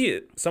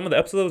 Maybe some of the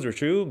episodes were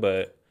true,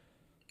 but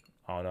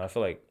I don't know. I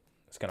feel like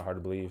it's kind of hard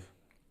to believe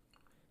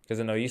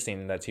because I know you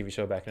seen that TV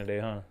show back in the day,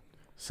 huh?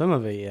 Some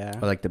of it, yeah.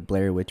 Or like the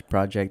Blair Witch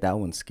Project. That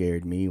one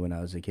scared me when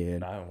I was a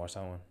kid. No, I haven't watched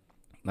that one.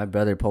 My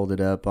brother pulled it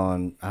up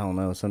on, I don't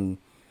know, some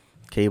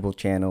cable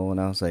channel, and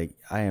I was like,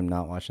 I am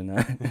not watching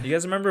that. You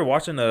guys remember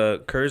watching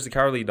Courage the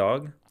Cowardly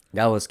Dog?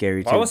 That was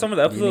scary too. Why was some of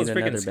the You need episodes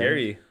freaking another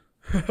scary?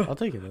 I'll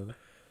take it though.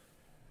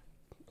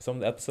 Some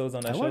of the episodes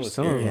on that I show watched was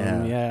some of scary.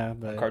 them, Yeah. yeah,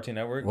 but On Cartoon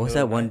Network. What was middle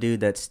that of one the night. dude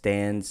that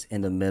stands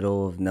in the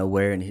middle of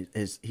nowhere and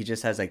he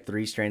just has like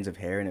 3 strands of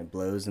hair and it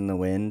blows in the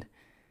wind?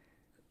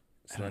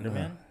 Slender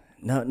Man?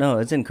 No,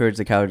 it's in Courage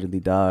the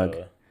Cowardly Dog.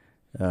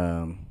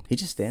 He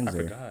just I stands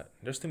there. forgot.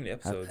 There's too many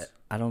episodes.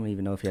 I don't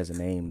even know if he has a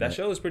name. That but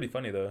show is pretty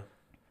funny though.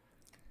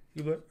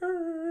 You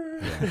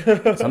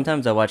like,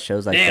 sometimes I watch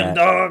shows like damn that.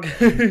 dog.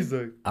 He's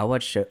like, I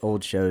watch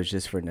old shows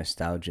just for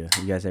nostalgia.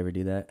 You guys ever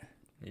do that?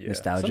 yeah.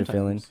 Nostalgia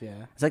feeling. sometimes,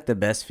 yeah. It's like the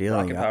best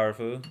feeling. Rocket Power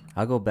food.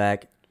 I'll go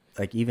back,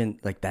 like even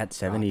like that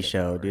 70s Rocket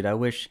show, Power. dude. I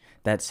wish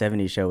that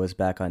 70s show was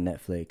back on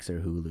Netflix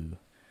or Hulu.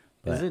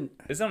 But Isn't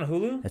Is it on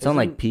Hulu? it's on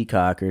like isn't-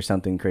 Peacock or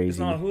something It's crazy.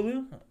 not on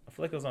Hulu. I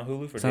feel like it was on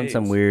Hulu for It's on days.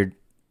 some weird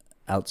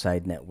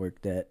outside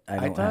network that I I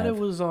don't thought have. it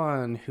was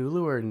on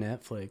Hulu or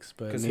Netflix,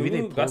 but 'Cause maybe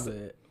they Hulu got pulled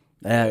s-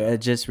 it.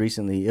 Just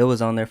recently, it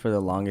was on there for the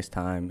longest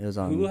time. It was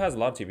on. Hulu has a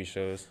lot of TV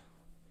shows.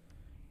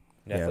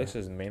 Yeah. Netflix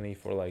is mainly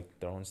for like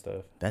their own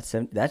stuff. That's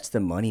the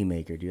money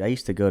maker, dude. I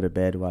used to go to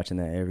bed watching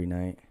that every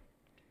night.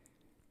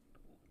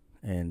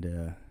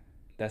 And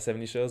That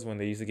 70 shows when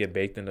they used to get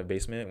baked in the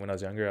basement when I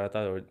was younger, I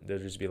thought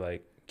there'd just be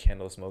like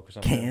candle smoke or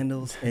something.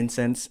 candles,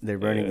 incense. They're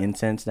burning Yeah.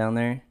 incense down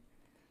there.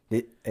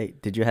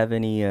 Did you have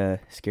any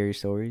scary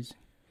stories?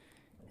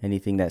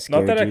 Anything that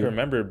scared Not that I you? can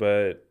remember,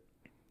 but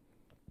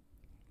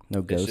No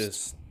it's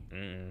ghosts.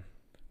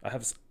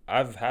 just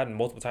I've had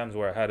multiple times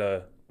where I had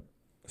a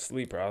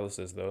sleep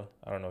paralysis though.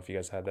 I don't know if you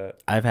guys had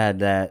that. I've had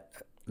that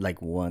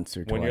like once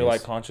or twice. When you're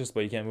like conscious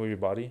but you can't move your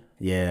body.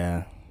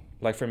 Yeah.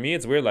 Like for me,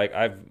 it's weird. Like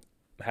I've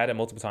had it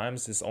multiple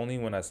times. It's only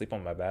when I sleep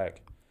on my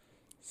back,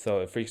 so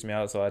it freaks me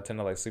out. So I tend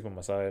to like sleep on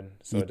my side,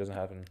 so it doesn't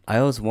happen. I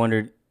always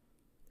wondered,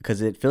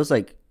 because it feels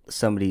like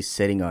somebody's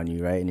sitting on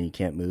you, right, and you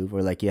can't move,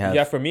 or like you have.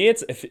 Yeah, for me,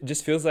 it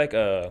just feels like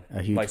A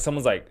huge- like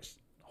someone's like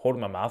holding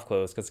my mouth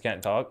closed because I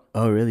can't talk.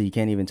 Oh, really? You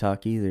can't even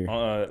talk either.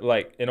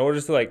 Like in order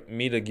to like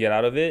me to get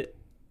out of it,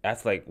 I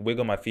have to like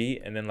wiggle my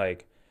feet and then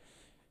like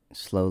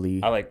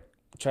Slowly. I like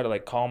try to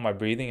like calm my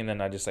breathing and then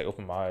I just like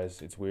open my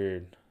eyes. It's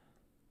weird.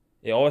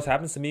 It always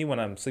happens to me when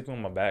I'm sleeping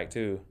on my back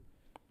too.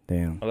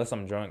 Damn. Unless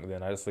I'm drunk,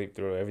 then I just sleep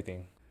through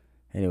everything.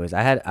 Anyways,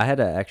 I had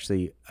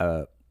actually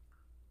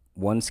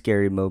one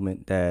scary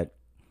moment that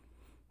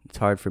it's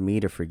hard for me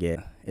to forget.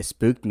 It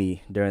spooked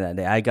me during that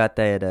day. I got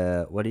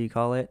that what do you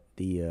call it?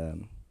 The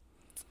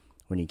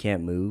when you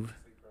can't move.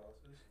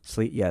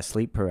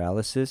 Sleep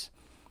paralysis.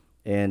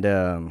 And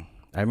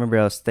I remember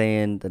I was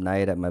staying the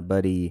night at my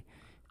buddy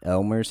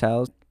Elmer's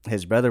house.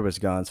 His brother was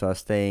gone, so I was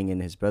staying in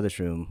his brother's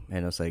room, and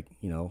it was like,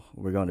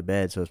 we're going to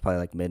bed, so it was probably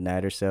like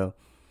midnight or so.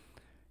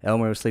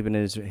 Elmer was sleeping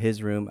in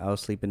his room. I was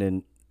sleeping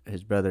in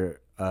his brother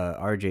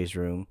RJ's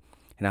room,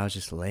 and I was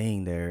just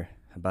laying there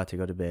about to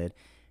go to bed,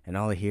 and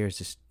all I hear is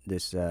just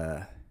this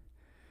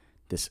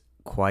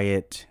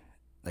quiet,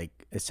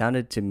 like it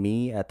sounded to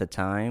me at the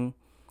time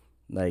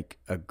like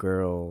a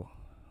girl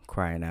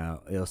crying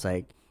out. It was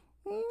like,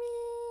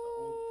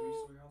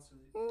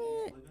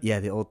 yeah,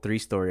 the old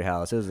 3-story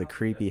house. It was a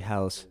creepy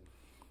house.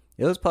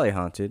 It was probably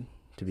haunted,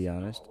 to be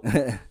honest.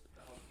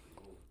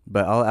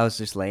 But I was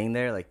just laying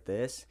there like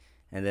this,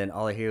 and then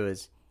all I hear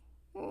was,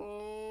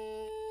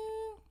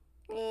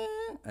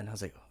 and I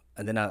was like,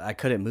 and then I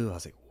couldn't move. I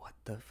was like, what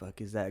the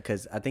fuck is that?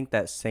 Because I think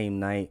that same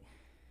night,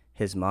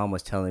 his mom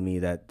was telling me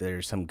that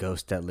there's some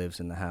ghost that lives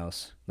in the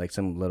house, like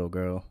some little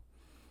girl,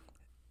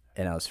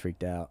 and I was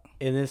freaked out.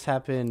 And this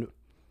happened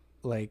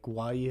like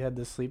while you had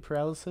the sleep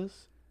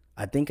paralysis?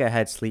 I think I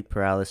had sleep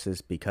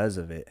paralysis because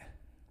of it.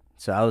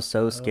 So I was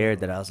so scared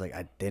that I was like,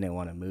 I didn't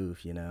want to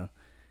move,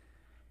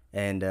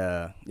 And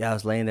I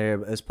was laying there.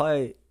 It was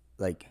probably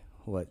like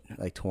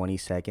 20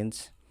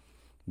 seconds,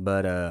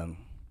 but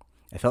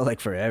it felt like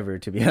forever,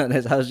 to be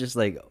honest. I was just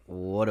like,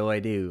 what do I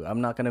do?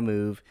 I'm not gonna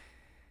move.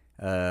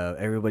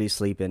 Everybody's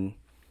sleeping,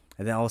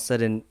 and then all of a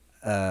sudden,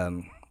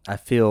 I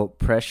feel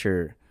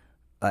pressure.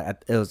 It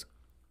was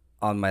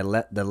on my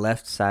the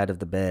left side of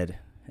the bed.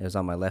 It was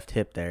on my left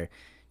hip there,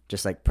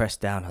 just like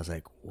pressed down. I was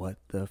like, what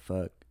the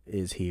fuck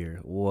is here?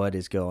 What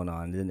is going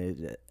on?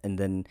 And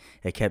then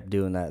it kept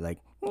doing that, like,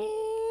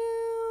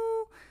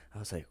 I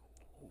was like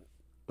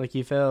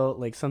you felt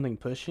like something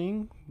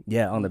pushing?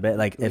 yeah, on the bed.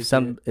 Like Like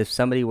if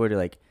somebody were to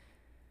like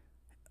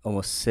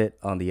almost sit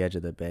on the edge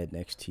of the bed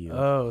next to you.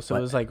 Oh, so But-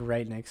 it was like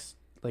right next,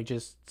 like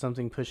just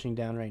something pushing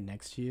down right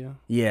next to you?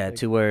 Yeah, like-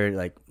 to where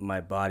like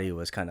my body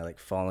was kind of like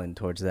falling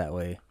towards that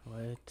way.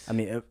 What? I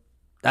mean,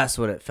 that's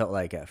what it felt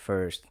like at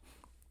first.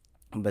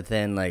 But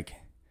then, like,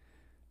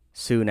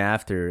 soon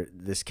after,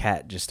 this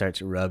cat just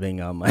starts rubbing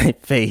on my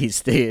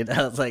face, dude.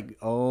 I was like,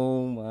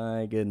 oh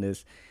my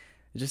goodness.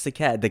 Just a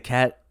cat. The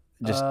cat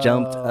just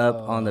jumped up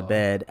on the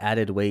bed,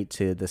 added weight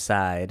to the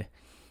side,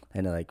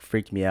 and it, like,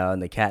 freaked me out.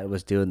 And the cat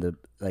was doing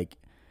a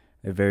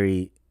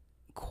very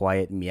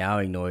quiet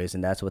meowing noise,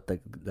 and that's what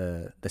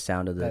the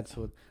sound of the That's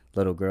what.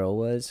 little girl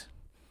was.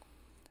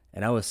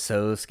 And I was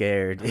so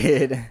scared,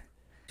 dude.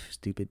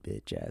 Stupid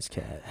bitch ass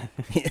cat.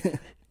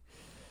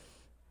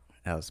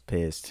 I was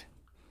pissed.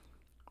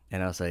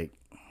 And I was like,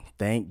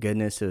 thank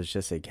goodness it was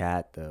just a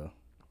cat, though.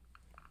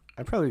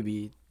 I'd probably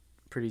be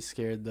pretty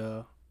scared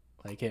though,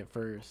 like at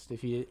first,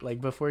 if you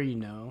like before you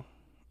know.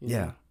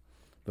 Yeah.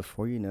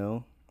 Before you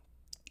know,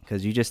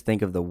 because you just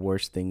think of the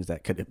worst things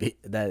that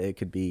it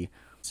could be.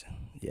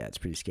 Yeah, it's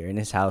pretty scary. And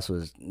his house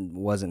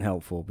wasn't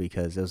helpful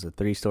because it was a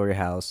 3-story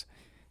house.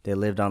 They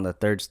lived on the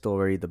 3rd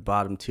story. The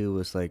bottom 2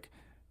 was like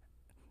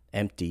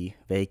empty,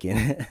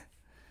 vacant,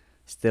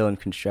 still in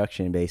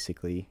construction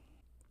basically.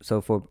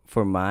 So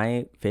for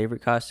my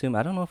favorite costume,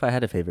 I don't know if I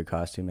had a favorite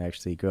costume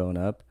actually growing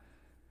up.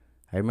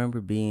 I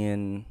remember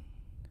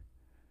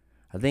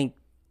I think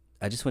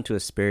I just went to a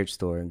spirit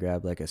store and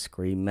grabbed like a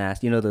scream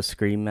mask. You know those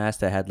scream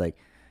masks that had like,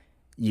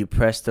 you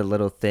press the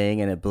little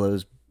thing and it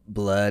blows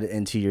blood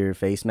into your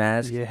face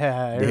mask?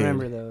 Yeah, I Dude,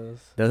 remember those.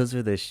 Those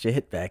were the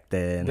shit back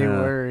then. They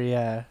were,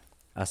 yeah.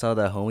 I saw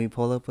the homie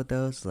pull up with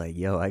those. Like,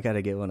 yo, I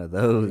gotta get one of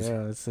those.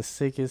 Yeah, it's the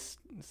sickest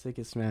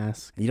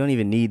mask. You don't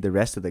even need the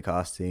rest of the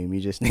costume.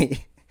 You just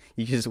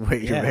wear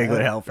your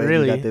regular outfit.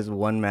 Really. You got this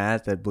one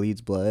mask that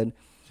bleeds blood.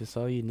 Just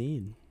all you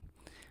need.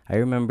 I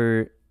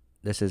remember,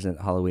 this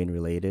isn't Halloween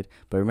related,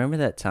 but remember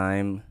that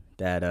time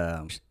that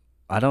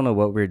I don't know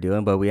what we were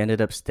doing, but we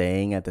ended up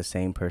staying at the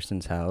same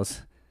person's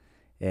house,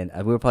 and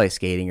we were probably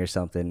skating or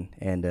something,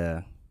 and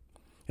it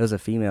was a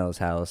female's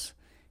house,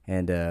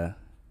 and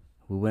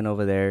we went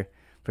over there.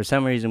 For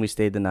some reason, we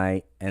stayed the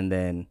night, and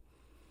then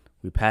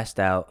we passed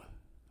out.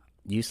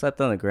 You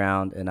slept on the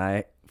ground, and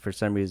I, for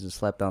some reason,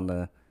 slept on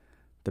the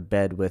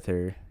bed with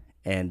her,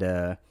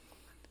 and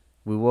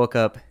we woke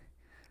up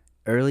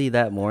early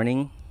that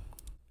morning.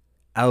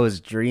 I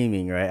was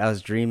dreaming, right?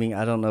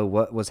 I don't know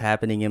what was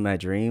happening in my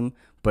dream,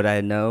 but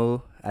I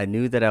knew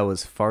that I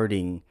was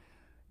farting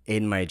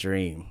in my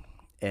dream,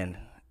 and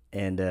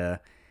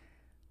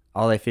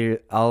all I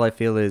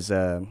feel is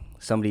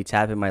somebody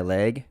tapping my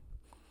leg,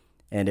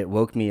 and it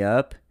woke me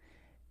up,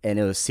 and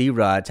it was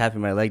C-Rod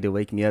tapping my leg to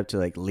wake me up to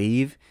like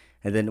leave,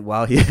 and then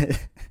while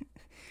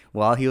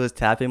he was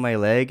tapping my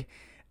leg,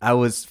 I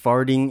was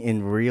farting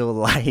in real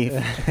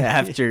life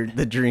after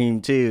the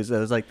dream too. So it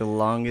was like the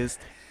longest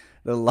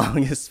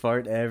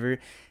fart ever.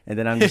 And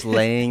then I'm just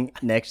laying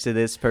next to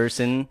this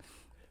person,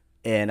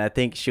 and I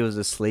think she was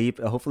asleep.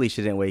 Hopefully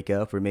she didn't wake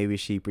up, or maybe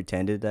she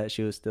pretended that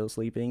she was still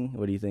sleeping.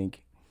 What do you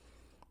think?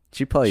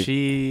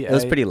 It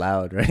was pretty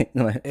loud, right?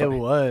 It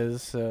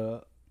was,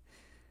 so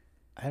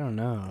I don't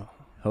know.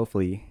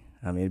 Hopefully,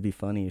 I mean, it'd be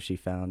funny if she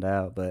found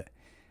out, but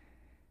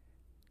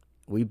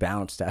we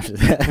bounced after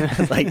that.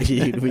 I was like,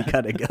 dude, we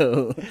gotta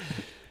go.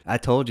 I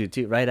told you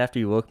too, right after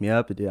you woke me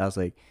up, I was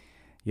like,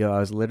 yo, I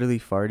was literally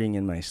farting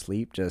in my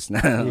sleep just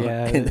now.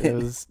 Yeah, it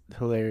was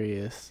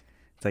hilarious.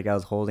 It's like I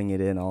was holding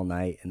it in all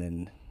night and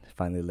then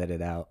finally let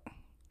it out.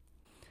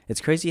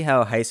 It's crazy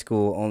how high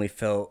school only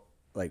felt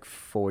like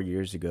 4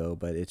 years ago,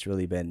 but it's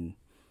been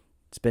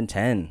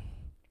 10.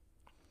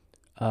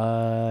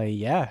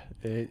 Yeah,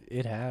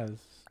 it has.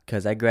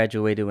 Because I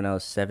graduated when I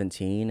was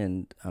 17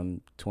 and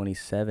I'm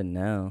 27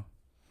 now.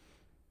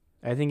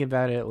 I think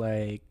about it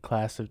like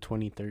class of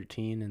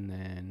 2013, and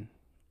then...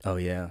 Oh,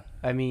 yeah.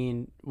 I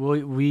mean,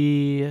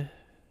 we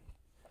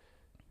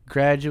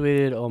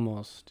graduated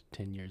almost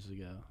 10 years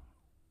ago.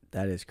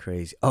 That is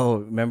crazy. Oh,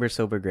 remember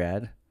Sober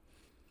Grad?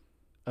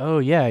 Oh,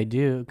 yeah, I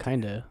do.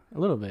 Kind of. A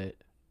little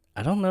bit.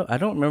 I don't know. I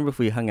don't remember if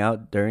we hung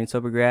out during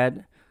Sober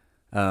Grad.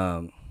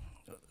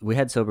 We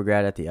had Sober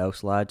Grad at the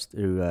Elks Lodge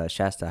through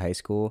Shasta High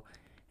School.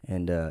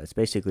 And it's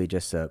basically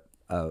just a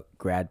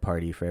grad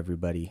party for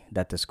everybody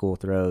that the school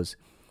throws.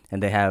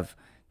 And they have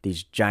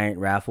these giant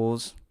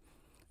raffles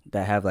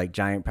that have like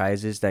giant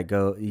prizes that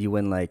go, you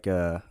win like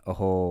a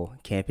whole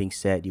camping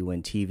set, you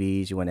win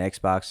TVs, you win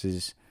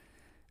Xboxes,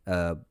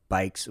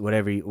 bikes,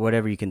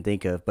 whatever you can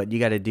think of. But you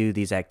got to do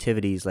these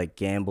activities like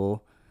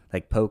gamble,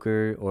 like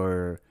poker,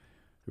 or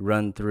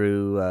run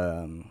through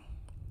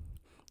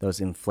those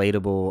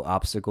inflatable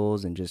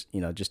obstacles, and just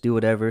do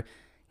whatever.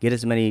 Get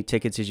as many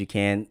tickets as you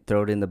can,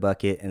 throw it in the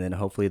bucket, and then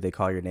hopefully they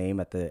call your name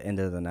at the end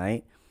of the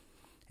night.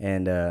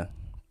 And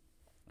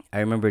I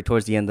remember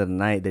towards the end of the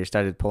night, they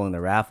started pulling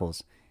the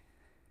raffles.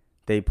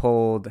 They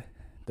pulled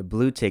the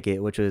blue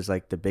ticket, which was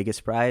like the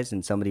biggest prize,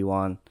 and somebody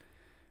won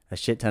a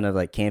shit ton of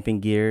like camping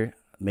gear.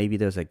 Maybe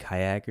there was a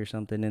kayak or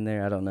something in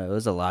there. I don't know. It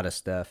was a lot of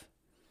stuff.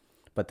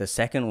 But the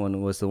second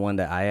one was the one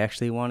that I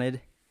actually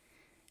wanted.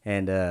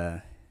 And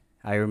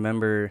I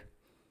remember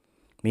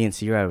me and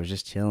C-Rod was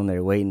just chilling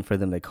there waiting for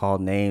them to call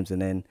names.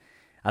 And then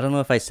I don't know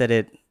if I said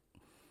it.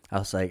 I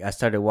was like, I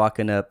started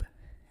walking up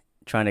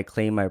trying to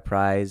claim my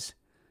prize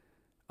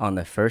on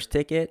the first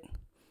ticket,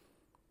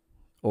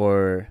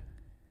 or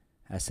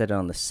I said it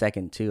on the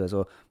second too as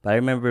well. But I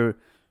remember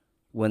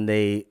when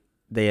they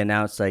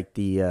announced like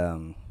the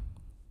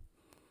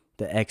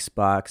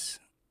Xbox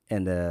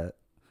and it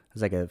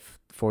was like a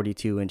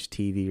 42-inch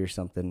TV or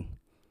something.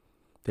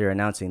 They were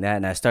announcing that,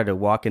 and I started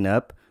walking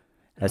up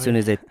as soon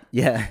as they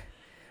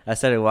I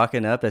started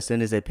walking up as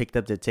soon as they picked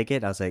up the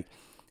ticket. I was like,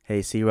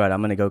 "Hey, C-Rod,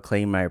 I'm gonna go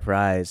claim my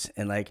prize."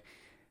 And like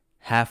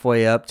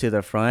halfway up to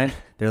the front,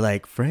 they're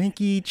like,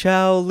 "Frankie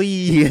Chow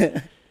Lee."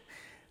 I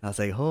was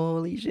like,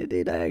 "Holy shit,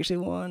 dude! I actually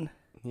won."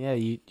 Yeah,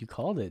 you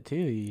called it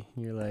too.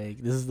 You're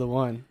like, "This is the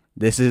one."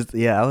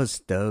 I was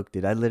stoked,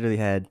 dude. I literally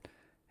had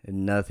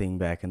nothing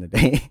back in the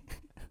day.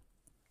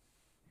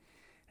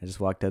 I just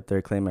walked up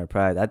there, claimed my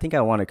prize. I think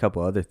I won a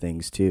couple other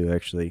things too,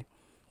 actually.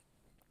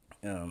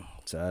 So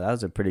that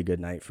was a pretty good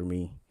night for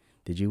me.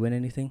 Did you win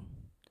anything?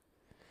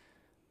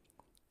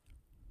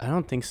 I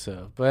don't think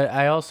so, but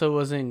I also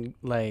wasn't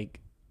like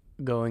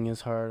going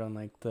as hard on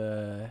like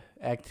the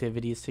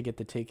activities to get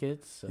the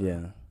tickets. So.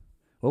 Yeah.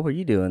 What were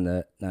you doing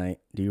that night?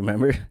 Do you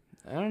remember?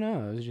 I don't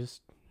know. I was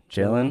just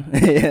Chilling.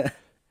 Yeah.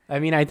 I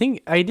mean, I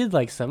think I did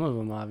like some of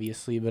them,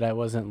 obviously, but I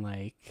wasn't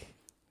like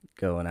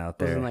Going out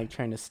there. wasn't like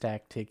trying to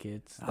stack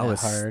tickets. I was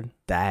hard.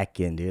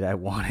 stacking, dude. I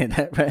wanted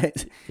that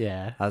prize.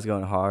 Yeah. I was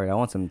going hard. I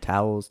want some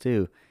towels too.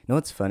 You know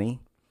what's funny?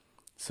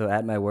 So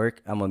at my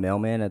work, I'm a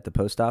mailman at the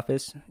post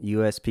office,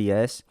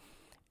 USPS,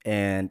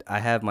 and I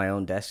have my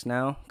own desk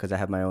now because I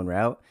have my own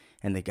route.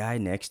 And the guy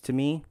next to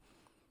me,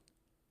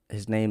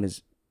 his name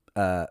is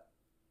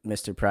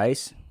Mr.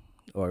 Price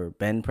or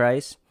Ben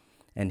Price,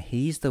 and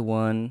he's the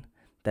one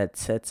that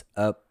sets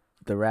up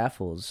the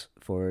raffles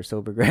for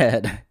Sober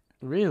Grad.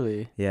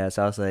 Really? Yeah,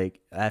 so I was like,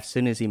 as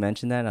soon as he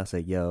mentioned that, I was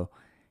like, yo,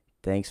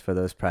 thanks for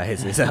those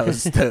prizes. I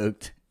was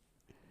stoked.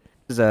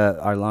 This is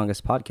our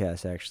longest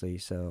podcast, actually,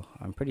 so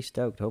I'm pretty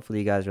stoked. Hopefully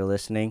you guys are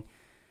listening.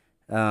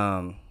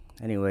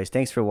 Anyways,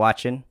 thanks for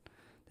watching.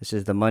 This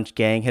is the Munch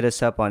Gang. Hit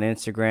us up on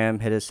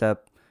Instagram. Hit us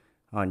up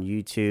on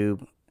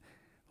YouTube.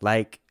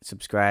 Like,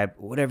 subscribe,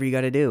 whatever you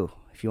got to do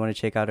if you want to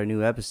check out our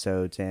new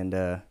episodes.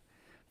 And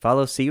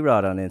follow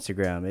C-Rod on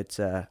Instagram. It's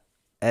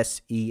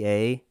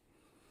SEARAWD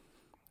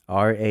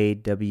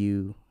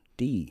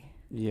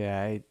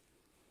Yeah,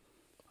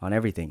 on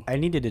everything. I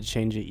needed to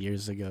change it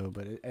years ago,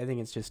 but I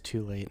think it's just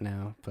too late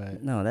now.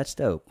 But No, that's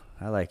dope.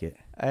 I like it.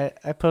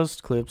 I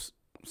post clips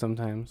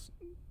sometimes,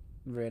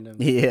 random,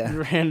 Yeah.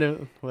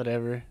 random,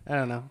 whatever. I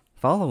don't know.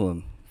 Follow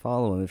him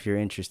if you're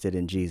interested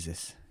in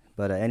Jesus.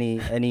 But any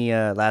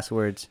last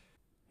words?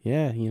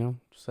 Yeah,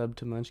 sub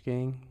to Munch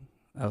Gang.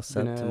 I'll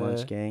sub to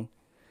Munch Gang.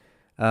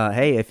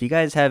 Hey, if you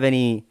guys have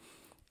any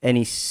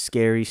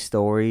scary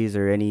stories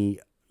or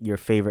your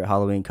favorite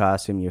Halloween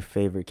costume, your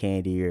favorite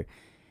candy, or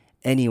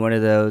any one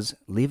of those,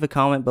 leave a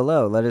comment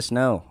below. Let us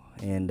know.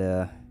 And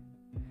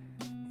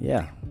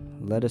yeah,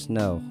 let us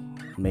know.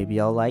 Maybe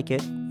I'll like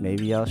it.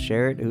 Maybe I'll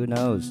share it. Who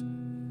knows?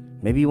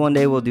 Maybe one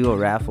day we'll do a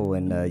raffle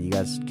and you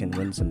guys can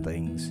win some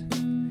things.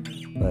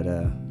 But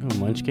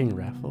Munch Gang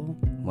raffle?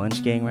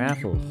 Munch Gang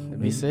raffle.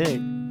 That'd be sick.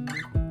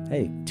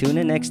 Hey, tune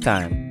in next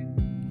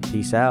time.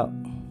 Peace out.